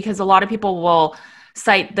funny because a lot of people will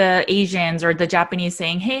cite the Asians or the Japanese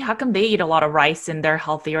saying, hey, how come they eat a lot of rice and they're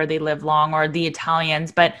healthy or they live long, or the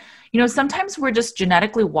Italians? But, sometimes we're just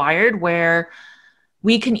genetically wired where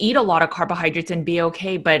we can eat a lot of carbohydrates and be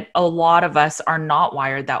okay, but a lot of us are not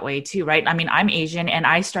wired that way too, right? I mean, I'm Asian and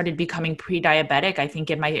I started becoming pre-diabetic, I think,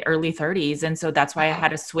 in my early 30s. And so that's why I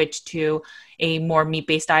had to switch to a more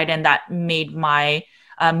meat-based diet, and that made my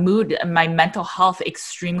mood, my mental health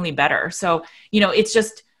extremely better. So, it's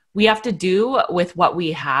just, we have to do with what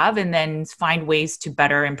we have and then find ways to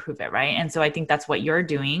better improve it, right? And so I think that's what you're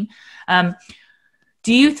doing.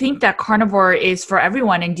 Do you think that carnivore is for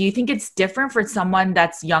everyone? And do you think it's different for someone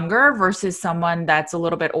that's younger versus someone that's a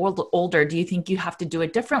little bit older? Do you think you have to do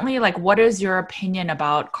it differently? Like, what is your opinion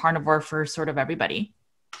about carnivore for sort of everybody?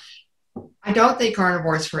 I don't think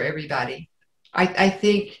carnivore is for everybody. I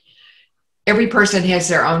think every person has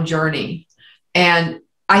their own journey. And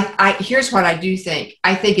here's what I do think.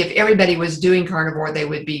 I think if everybody was doing carnivore, they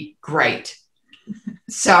would be great.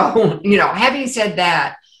 So, having said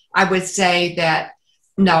that, I would say that,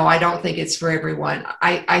 no, I don't think it's for everyone.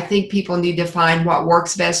 I think people need to find what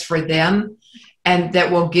works best for them and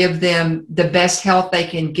that will give them the best health they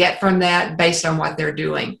can get from that based on what they're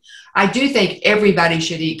doing. I do think everybody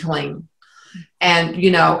should eat clean. And,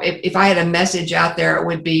 if I had a message out there, it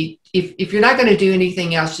would be, if you're not going to do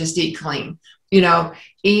anything else, just eat clean.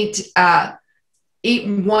 Eat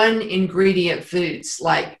one ingredient foods.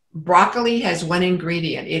 Like broccoli has one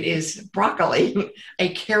ingredient. It is broccoli. A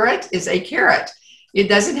carrot is a carrot. It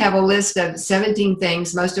doesn't have a list of 17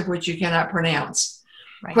 things, most of which you cannot pronounce.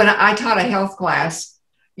 Right. When I taught a health class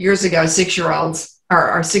years ago, 6-year-olds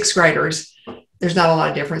or sixth graders, there's not a lot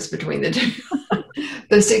of difference between the two.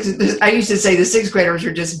 I used to say the sixth graders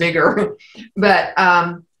are just bigger, but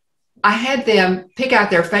I had them pick out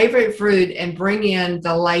their favorite fruit and bring in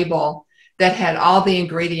the label that had all the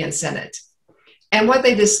ingredients in it. And what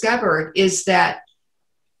they discovered is that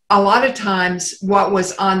a lot of times what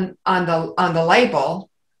was on the label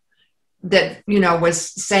that, was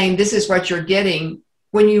saying this is what you're getting,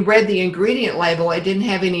 when you read the ingredient label, it didn't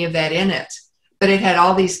have any of that in it, but it had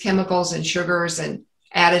all these chemicals and sugars and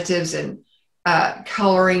additives and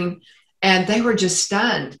coloring, and they were just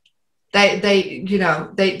stunned.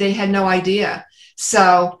 They had no idea.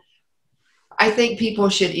 So I think people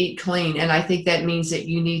should eat clean. And I think that means that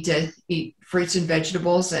you need to eat fruits and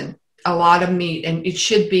vegetables and a lot of meat. And it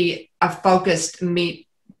should be a focused meat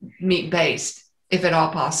based, if at all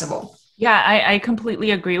possible. Yeah, I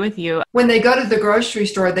completely agree with you. When they go to the grocery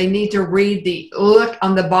store, they need to look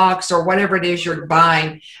on the box or whatever it is you're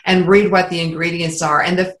buying and read what the ingredients are.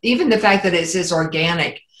 And even the fact that it says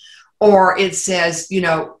organic or it says,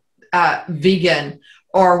 vegan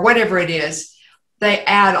or whatever it is, they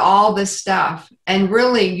add all this stuff. And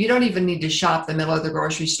really, you don't even need to shop the middle of the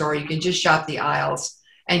grocery store. You can just shop the aisles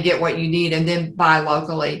and get what you need and then buy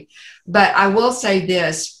locally. But I will say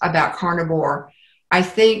this about carnivore. I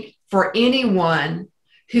think for anyone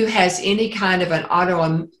who has any kind of an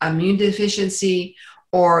autoimmune deficiency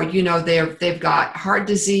or, they've got heart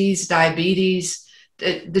disease, diabetes,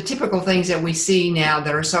 the typical things that we see now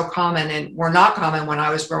that are so common and were not common when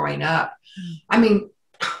I was growing up. I mean,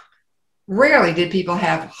 rarely did people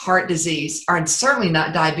have heart disease or certainly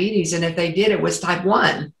not diabetes. And if they did, it was type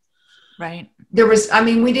 1. Right.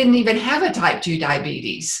 We didn't even have a type 2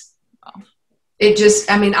 diabetes.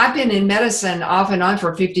 I've been in medicine off and on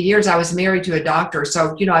for 50 years. I was married to a doctor.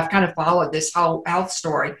 So, I've kind of followed this whole health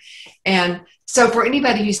story. And so for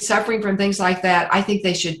anybody who's suffering from things like that, I think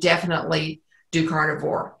they should definitely do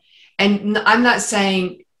carnivore. And I'm not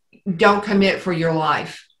saying don't commit for your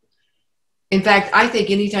life. In fact, I think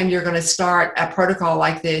anytime you're going to start a protocol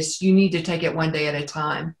like this, you need to take it one day at a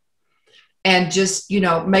time. And just,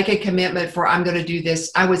 make a commitment for, I'm going to do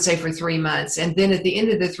this, I would say for 3 months. And then at the end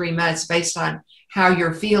of the 3 months, based on how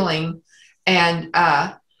you're feeling and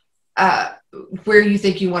where you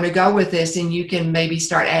think you want to go with this, and you can maybe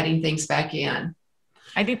start adding things back in.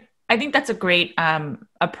 I think that's a great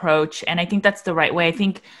approach. And I think that's the right way. I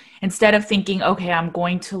think instead of thinking, okay, I'm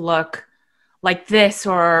going to look like this,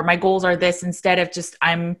 or my goals are this, instead of just,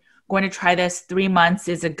 I'm going to try this, 3 months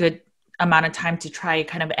is a good amount of time to try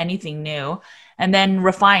kind of anything new and then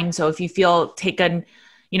refine. So if you feel, take a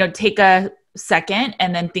second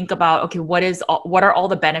and then think about, okay, what are all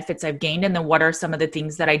the benefits I've gained? And then what are some of the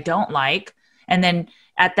things that I don't like? And then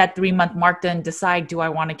at that 3-month mark, then decide, do I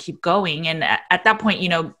want to keep going? And at that point,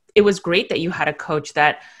 it was great that you had a coach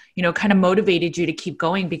that, kind of motivated you to keep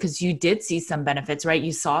going because you did see some benefits, right?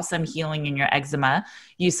 You saw some healing in your eczema.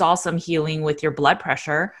 You saw some healing with your blood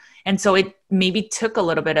pressure. And so it maybe took a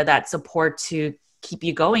little bit of that support to keep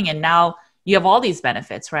you going. And now you have all these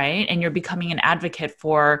benefits, right? And you're becoming an advocate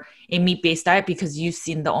for a meat-based diet because you've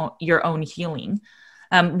seen your own healing.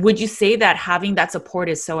 Would you say that having that support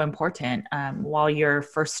is so important while you're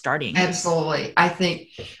first starting? Absolutely. I think,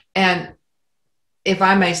 and if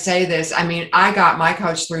I may say this, I got my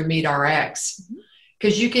coach through MeatRx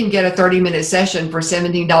because you can get a 30-minute session for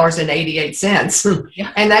 $17.88.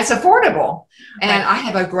 Yeah. And that's affordable. And I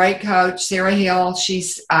have a great coach, Sarah Hill.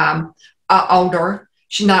 She's older.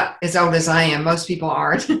 She's not as old as I am. Most people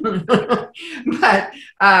aren't. But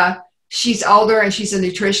she's older and she's a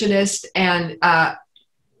nutritionist. And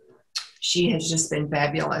she has just been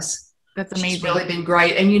fabulous. That's amazing. She's really been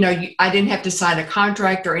great. And, I didn't have to sign a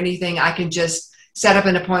contract or anything. I can just set up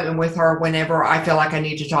an appointment with her whenever I feel like I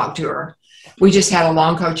need to talk to her. We just had a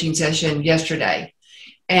long coaching session yesterday.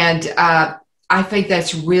 And I think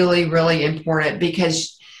that's really, really important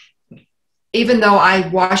because even though I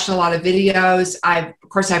watched a lot of videos, of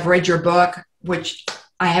course, I've read your book, which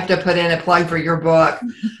I have to put in a plug for your book.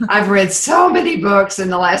 I've read so many books in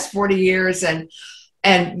the last 40 years and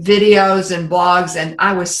videos and blogs. And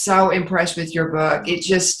I was so impressed with your book.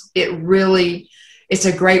 It's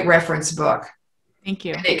a great reference book. Thank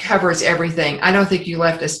you. And it covers everything. I don't think you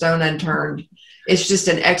left a stone unturned. It's just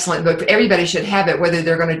an excellent book. Everybody should have it, whether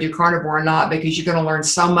they're going to do carnivore or not, because you're going to learn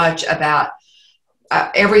so much about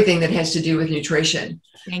everything that has to do with nutrition.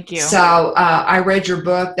 Thank you. So I read your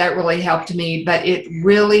book. That really helped me, but it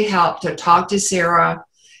really helped to talk to Sarah,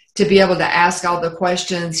 to be able to ask all the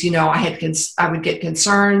questions. I would get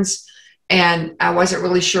concerns and I wasn't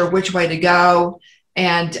really sure which way to go.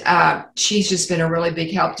 And she's just been a really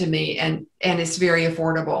big help to me, and it's very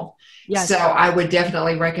affordable. Yes. So I would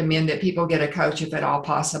definitely recommend that people get a coach if at all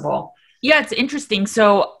possible. Yeah, it's interesting.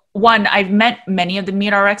 So one, I've met many of the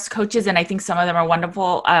MeatRx coaches, and I think some of them are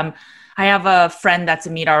wonderful. I have a friend that's a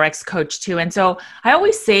MeatRx coach too. And so I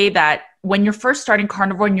always say that when you're first starting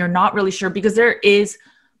carnivore and you're not really sure, because there is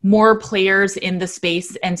more players in the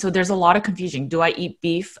space. And so there's a lot of confusion. Do I eat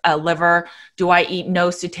beef, liver? Do I eat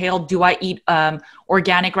nose to tail? Do I eat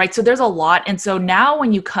organic, right? So there's a lot. And so now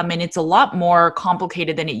when you come in, it's a lot more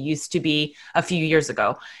complicated than it used to be a few years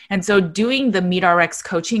ago. And so doing the MeatRx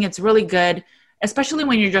coaching, it's really good, especially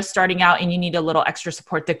when you're just starting out and you need a little extra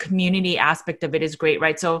support. The community aspect of it is great,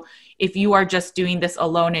 right? So if you are just doing this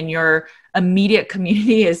alone and your immediate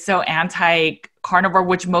community is so anti-carnivore,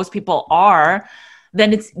 which most people are,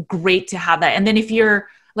 then it's great to have that. And then if you're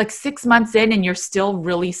like 6 months in and you're still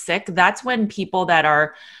really sick, that's when people that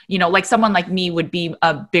are, like someone like me would be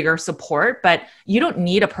a bigger support, but you don't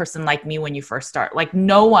need a person like me when you first start. Like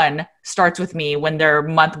no one starts with me when they're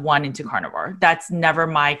month 1 into carnivore. That's never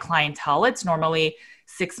my clientele. It's normally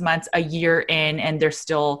 6 months, a year in, and they're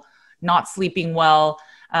still not sleeping well,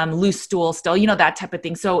 loose stool still, that type of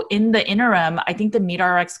thing. So in the interim, I think the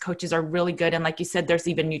MeatRx coaches are really good. And like you said, there's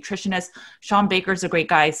even nutritionists. Sean Baker's a great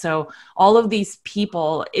guy. So all of these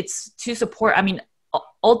people, it's to support. I mean,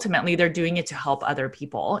 ultimately they're doing it to help other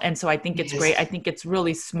people. And so I think it's great. I think it's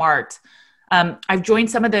really smart. I've joined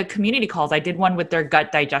some of the community calls. I did one with their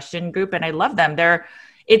gut digestion group and I love them.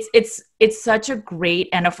 It's such a great,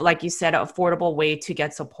 and like you said, affordable way to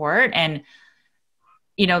get support. And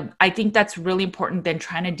I think that's really important than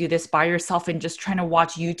trying to do this by yourself and just trying to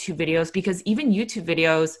watch YouTube videos, because even YouTube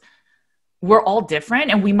videos, we're all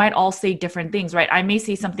different and we might all say different things, right? I may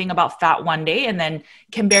say something about fat one day and then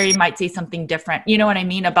Kimberly might say something different, you know what I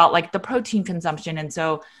mean, about like the protein consumption. And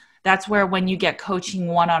so that's where when you get coaching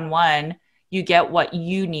one-on-one, you get what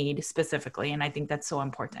you need specifically. And I think that's so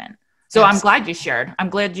important. So I'm glad you shared. I'm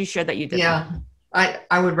glad you shared that you did. Yeah, that.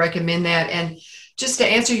 I would recommend that. And just to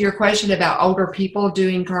answer your question about older people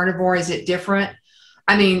doing carnivore, is it different?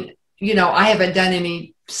 I mean, I haven't done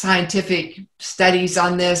any scientific studies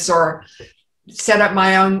on this or set up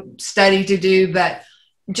my own study to do, but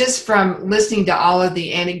just from listening to all of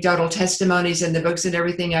the anecdotal testimonies and the books and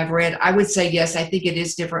everything I've read, I would say, yes, I think it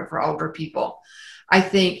is different for older people. I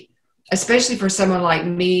think, especially for someone like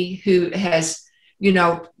me who has,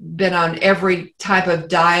 been on every type of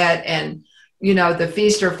diet and, the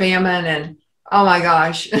feast or famine and, oh my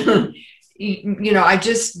gosh, I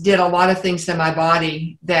just did a lot of things to my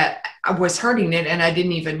body that I was hurting it and I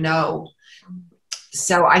didn't even know.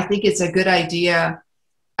 So I think it's a good idea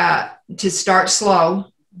to start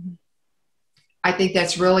slow. I think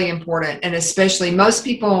that's really important. And especially most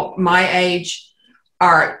people my age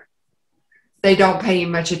they don't pay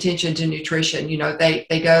much attention to nutrition.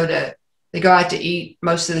 They go out to eat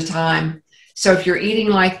most of the time. So if you're eating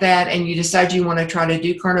like that and you decide you want to try to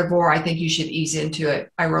do carnivore, I think you should ease into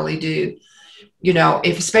it. I really do.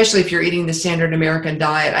 Especially if you're eating the standard American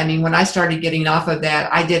diet. I mean, when I started getting off of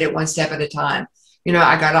that, I did it one step at a time.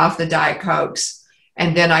 I got off the Diet Cokes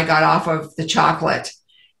and then I got off of the chocolate,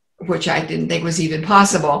 which I didn't think was even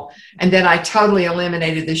possible. And then I totally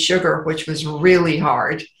eliminated the sugar, which was really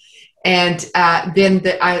hard. And then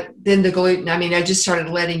the gluten. I mean, I just started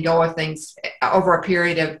letting go of things over a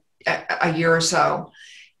period of a year or so.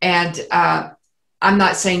 And I'm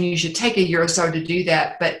not saying you should take a year or so to do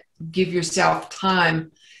that, but give yourself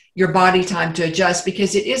time, your body time to adjust,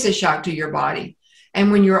 because it is a shock to your body.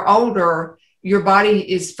 And when you're older, your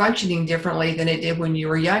body is functioning differently than it did when you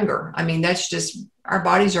were younger. I mean, that's just, our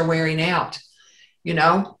bodies are wearing out,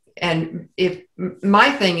 and if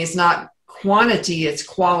my thing is not quantity, it's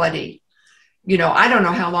quality. I don't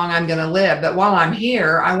know how long I'm going to live, but while I'm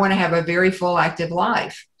here, I want to have a very full, active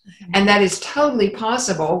life. And that is totally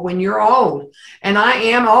possible when you're old. And I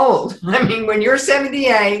am old. I mean, when you're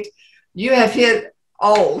 78, you have hit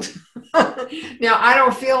old. Now, I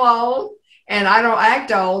don't feel old and I don't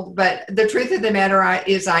act old, but the truth of the matter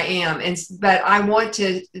is I am. But I want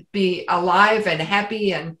to be alive and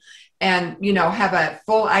happy and have a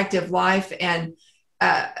full, active life. And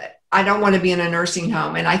I don't want to be in a nursing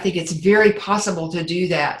home. And I think it's very possible to do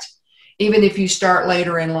that, even if you start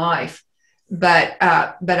later in life. But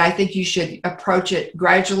I think you should approach it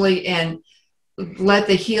gradually and let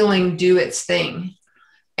the healing do its thing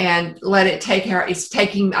and let it take care. I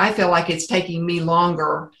feel like it's taking me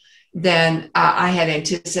longer than I had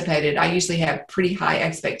anticipated. I usually have pretty high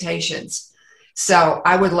expectations. So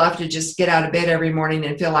I would love to just get out of bed every morning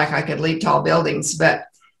and feel like I could leap tall buildings, but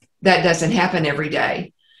that doesn't happen every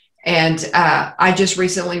day. And I just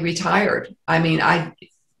recently retired. I mean, I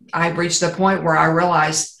reached the point where I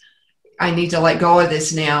realized I need to let go of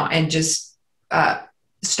this now and just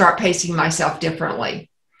start pacing myself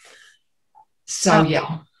differently. So,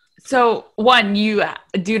 yeah. So one, you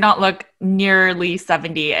do not look nearly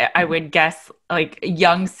 70. I would guess like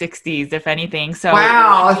young 60s, if anything. So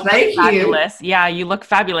wow, thank fabulous. You. Yeah, you look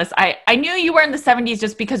fabulous. I knew you were in the 70s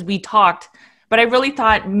just because we talked, but I really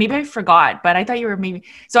thought maybe I forgot, but I thought you were maybe,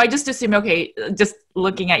 so I just assumed, okay, just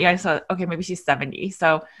looking at you, I saw, okay, maybe she's 70.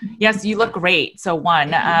 So yes, you look great. So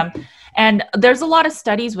one, and there's a lot of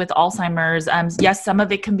studies with Alzheimer's. Yes, some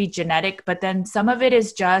of it can be genetic, but then some of it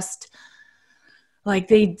is just like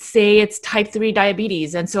they say it's type 3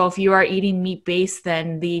 diabetes. And so if you are eating meat-based,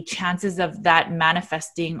 then the chances of that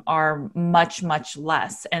manifesting are much, much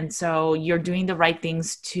less. And so you're doing the right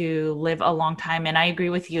things to live a long time. And I agree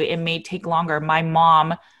with you. It may take longer. My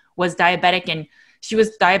mom was diabetic, and she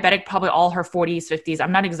was diabetic probably all her 40s, 50s.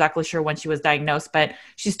 I'm not exactly sure when she was diagnosed, but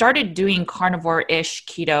she started doing carnivore-ish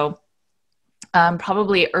keto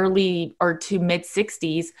probably early or to mid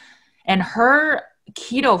 60s. And her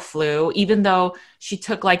keto flu, even though she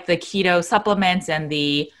took like the keto supplements and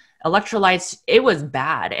the electrolytes, it was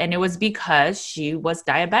bad. And it was because she was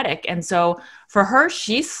diabetic. And so for her,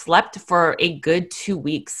 she slept for a good 2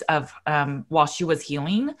 weeks of while she was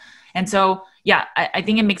healing. And so, yeah, I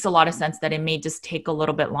think it makes a lot of sense that it may just take a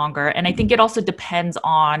little bit longer. And I think it also depends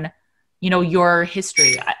on, your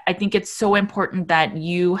history. I think it's so important that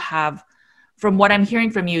you have, from what I'm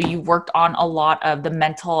hearing from you, you worked on a lot of the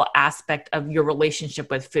mental aspect of your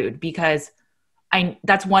relationship with food, because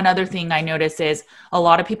that's one other thing I notice is a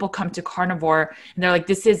lot of people come to carnivore and they're like,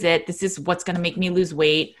 this is it. This is what's going to make me lose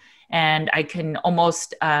weight. And I can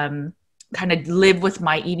almost kind of live with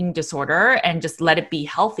my eating disorder and just let it be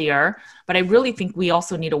healthier. But I really think we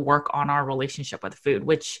also need to work on our relationship with food,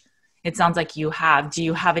 which it sounds like you have. Do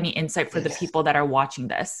you have any insight for the people that are watching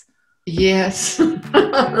this? Yes.